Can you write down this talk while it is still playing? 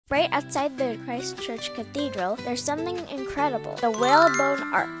Right outside the Christchurch Cathedral, there's something incredible, the Whalebone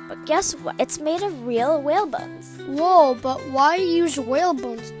Arch. But guess what? It's made of real whale bones. Whoa, but why use whale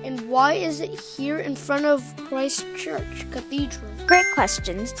bones? And why is it here in front of Christchurch Cathedral? Great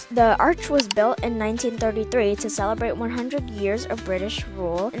questions. The arch was built in 1933 to celebrate 100 years of British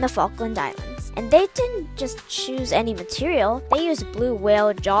rule in the Falkland Islands. And they didn't just choose any material, they used blue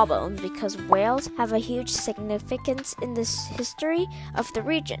whale jawbones because whales have a huge significance in the history of the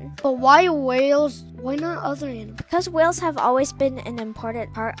region. But why whales? Why not other animals? Because whales have always been an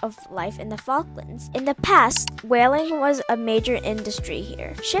important part of life in the Falklands. In the past, whaling was a major industry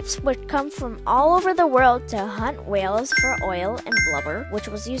here. Ships would come from all over the world to hunt whales for oil and blubber, which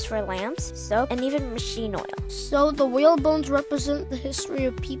was used for lamps, soap, and even machine oil. So the whale bones represent the history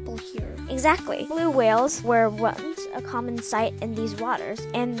of people here. Exactly. Blue whales were once a common sight in these waters,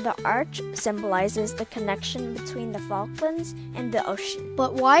 and the arch symbolizes the connection between the Falklands and the ocean.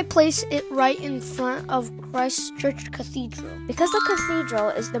 But why place it right in front of Christchurch Cathedral? Because the cathedral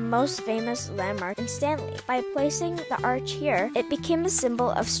is the most famous landmark in Stanley. By placing the arch here, it became a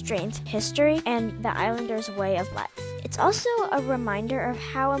symbol of strength, history, and the islanders' way of life. It's also a reminder of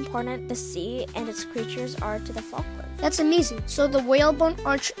how important the sea and its creatures are to the Falklands. That's amazing. So the Whalebone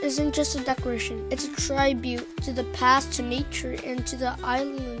Arch isn't just a decoration, it's a tribute to the past, to nature, and to the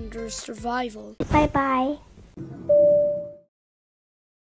islanders' survival. Bye-bye.